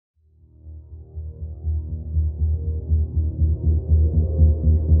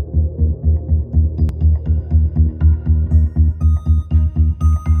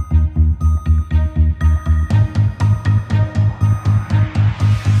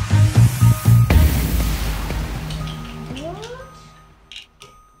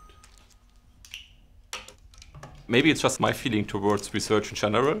maybe it's just my feeling towards research in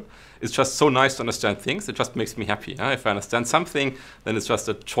general. It's just so nice to understand things. It just makes me happy. If I understand something, then it's just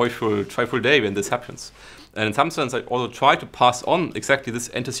a joyful day when this happens. And in some sense, I also try to pass on exactly this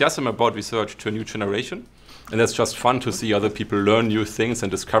enthusiasm about research to a new generation. And that's just fun to see other people learn new things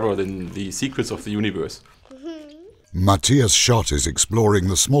and discover the secrets of the universe. Matthias Schott is exploring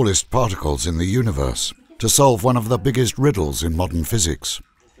the smallest particles in the universe to solve one of the biggest riddles in modern physics.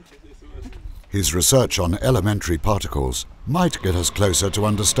 His research on elementary particles might get us closer to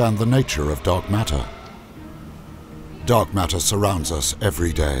understand the nature of dark matter. Dark matter surrounds us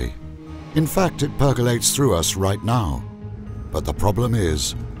every day. In fact, it percolates through us right now. But the problem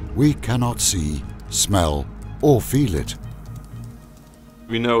is, we cannot see, smell, or feel it.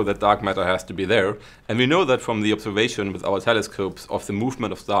 We know that dark matter has to be there, and we know that from the observation with our telescopes of the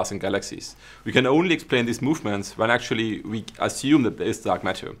movement of stars and galaxies. We can only explain these movements when actually we assume that there is dark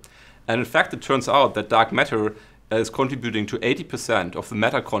matter. And in fact, it turns out that dark matter is contributing to 80% of the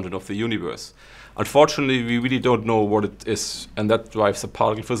matter content of the universe. Unfortunately, we really don't know what it is, and that drives a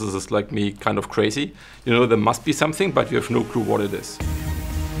particle physicist like me kind of crazy. You know, there must be something, but you have no clue what it is.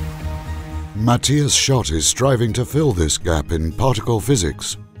 Matthias Schott is striving to fill this gap in particle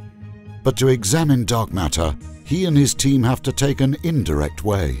physics. But to examine dark matter, he and his team have to take an indirect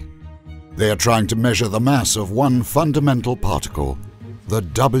way. They are trying to measure the mass of one fundamental particle, the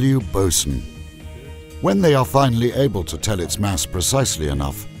W boson. When they are finally able to tell its mass precisely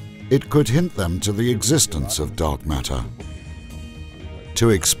enough, it could hint them to the existence of dark matter.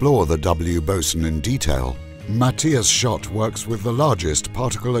 To explore the W boson in detail, Matthias Schott works with the largest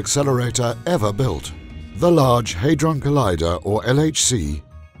particle accelerator ever built, the Large Hadron Collider, or LHC,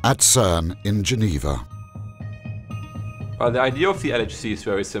 at CERN in Geneva. The idea of the LHC is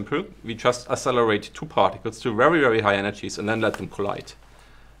very simple. We just accelerate two particles to very, very high energies and then let them collide.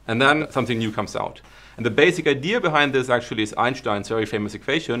 And then something new comes out. And the basic idea behind this actually is Einstein's very famous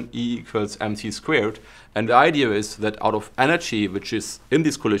equation, E equals mc squared. And the idea is that out of energy, which is in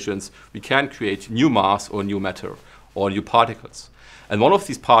these collisions, we can create new mass or new matter or new particles. And one of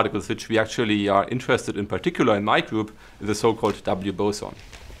these particles, which we actually are interested in particular in my group, is the so-called W boson.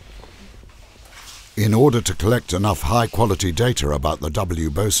 In order to collect enough high-quality data about the W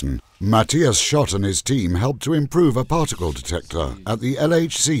boson, Matthias Schott and his team helped to improve a particle detector at the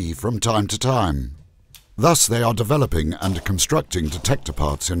LHC from time to time. Thus, they are developing and constructing detector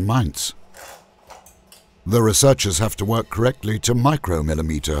parts in Mainz. The researchers have to work correctly to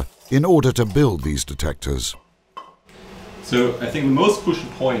micromillimeter in order to build these detectors. So I think the most crucial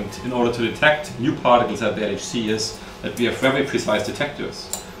point in order to detect new particles at the LHC is that we have very precise detectors.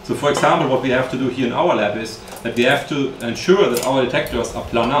 So for example, what we have to do here in our lab is that we have to ensure that our detectors are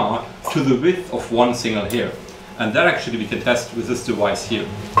planar to the width of one single hair. And that actually we can test with this device here.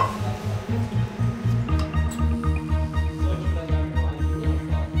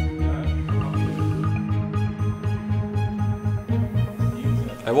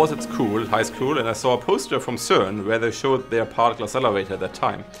 I was at school, high school, and I saw a poster from CERN where they showed their particle accelerator at that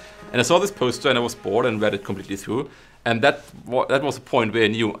time. And I saw this poster and I was bored and read it completely through. And that was a point where I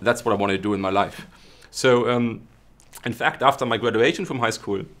knew that's what I wanted to do in my life. So in fact, after my graduation from high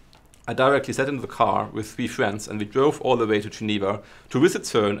school, I directly sat in the car with 3 friends and we drove all the way to Geneva to visit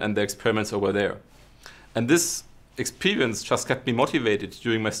CERN and the experiments over there. And this experience just kept me motivated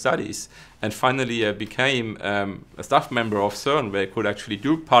during my studies. And finally I became a staff member of CERN where I could actually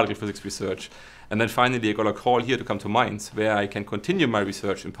do particle physics research. And then finally I got a call here to come to Mainz where I can continue my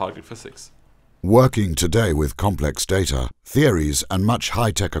research in particle physics. Working today with complex data, theories and much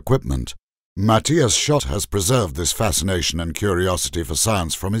high-tech equipment, Matthias Schott has preserved this fascination and curiosity for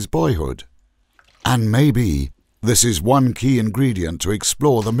science from his boyhood. And maybe this is one key ingredient to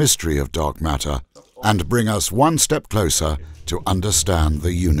explore the mystery of dark matter and bring us one step closer to understand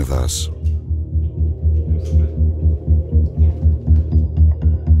the universe.